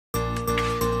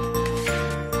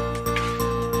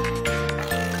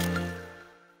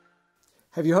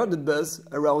Have you heard the buzz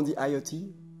around the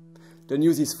IoT? The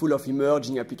news is full of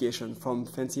emerging applications from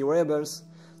fancy wearables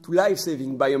to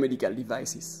life-saving biomedical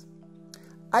devices.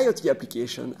 IoT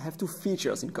applications have two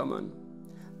features in common: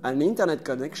 an internet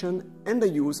connection and the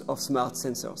use of smart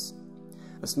sensors.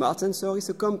 A smart sensor is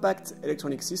a compact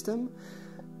electronic system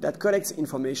that collects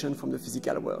information from the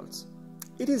physical world.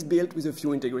 It is built with a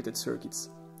few integrated circuits.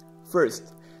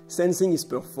 First, sensing is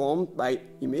performed by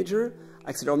imager,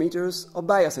 accelerometers, or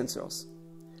biosensors.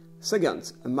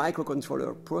 Second, a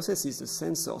microcontroller processes the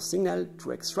sensor signal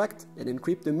to extract and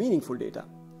encrypt the meaningful data.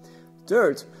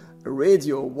 Third, a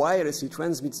radio wirelessly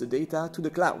transmits the data to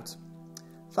the cloud.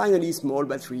 Finally, small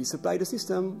batteries supply the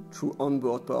system through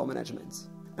onboard power management.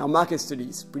 Now, market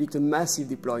studies predict a massive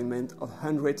deployment of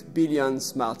 100 billion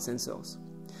smart sensors.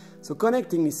 So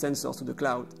connecting these sensors to the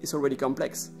cloud is already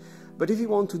complex, but if you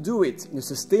want to do it in a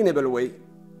sustainable way,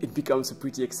 it becomes a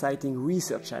pretty exciting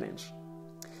research challenge.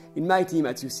 In my team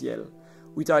at UCL,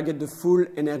 we target the full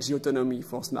energy autonomy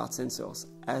for smart sensors,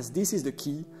 as this is the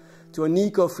key to an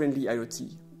eco-friendly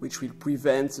IoT, which will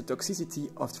prevent the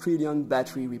toxicity of trillion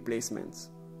battery replacements.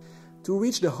 To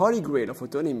reach the holy grail of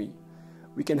autonomy,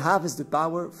 we can harvest the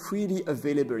power freely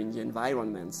available in the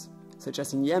environment, such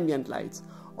as in the ambient light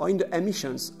or in the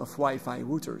emissions of Wi-Fi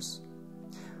routers.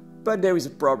 But there is a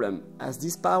problem, as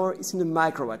this power is in the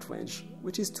microwatt range,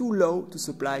 which is too low to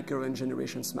supply current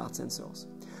generation smart sensors.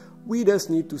 We thus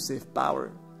need to save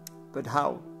power. But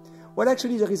how? Well,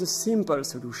 actually, there is a simple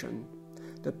solution.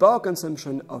 The power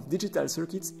consumption of digital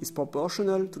circuits is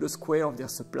proportional to the square of their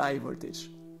supply voltage.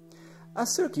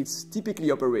 As circuits typically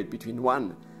operate between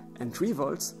 1 and 3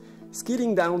 volts,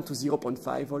 scaling down to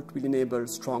 0.5 volt will enable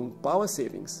strong power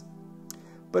savings.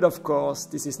 But of course,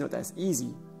 this is not as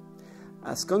easy,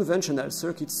 as conventional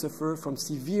circuits suffer from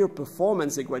severe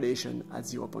performance degradation at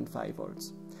 0.5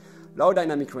 volts. Low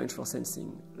dynamic range for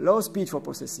sensing, low speed for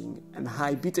processing, and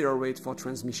high bit error rate for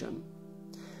transmission.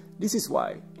 This is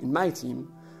why, in my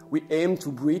team, we aim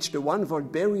to breach the 1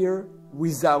 volt barrier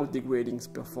without degrading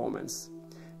performance.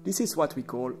 This is what we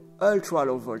call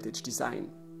ultra-low voltage design.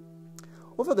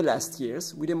 Over the last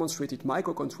years, we demonstrated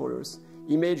microcontrollers,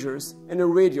 imagers, and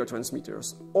radio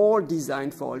transmitters, all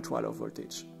designed for ultra-low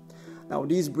voltage. Now,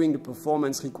 these bring the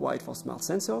performance required for smart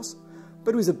sensors,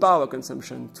 but with a power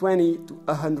consumption 20 to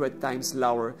 100 times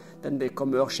lower than their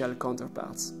commercial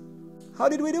counterparts. How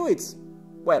did we do it?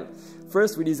 Well,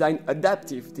 first we designed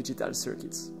adaptive digital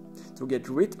circuits to get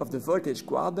rid of the voltage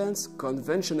guard bands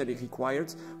conventionally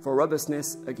required for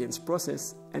robustness against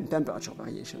process and temperature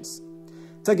variations.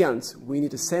 Second, we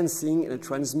need a sensing and a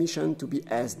transmission to be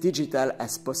as digital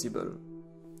as possible.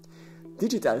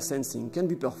 Digital sensing can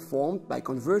be performed by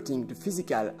converting the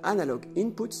physical analog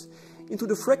inputs into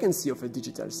the frequency of a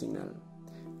digital signal.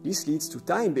 This leads to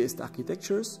time-based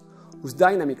architectures whose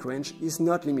dynamic range is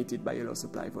not limited by a low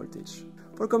supply voltage.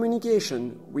 For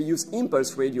communication, we use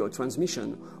impulse radio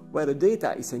transmission, where the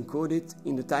data is encoded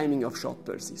in the timing of short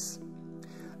pulses.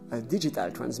 A digital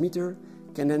transmitter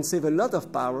can then save a lot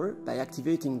of power by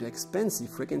activating the expensive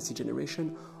frequency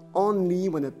generation only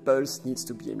when a pulse needs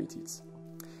to be emitted.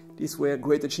 These were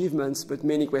great achievements, but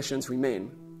many questions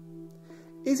remain.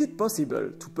 Is it possible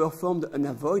to perform the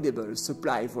unavoidable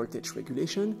supply voltage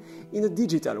regulation in a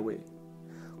digital way?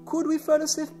 Could we further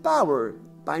save power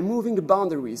by moving the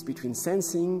boundaries between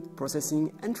sensing,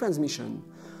 processing, and transmission,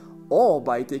 or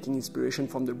by taking inspiration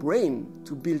from the brain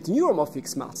to build neuromorphic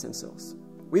smart sensors?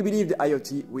 We believe the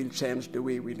IoT will change the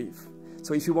way we live.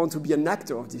 So if you want to be an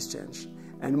actor of this change,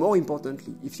 and more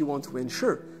importantly, if you want to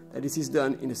ensure that this is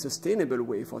done in a sustainable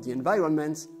way for the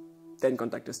environment, then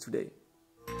contact us today.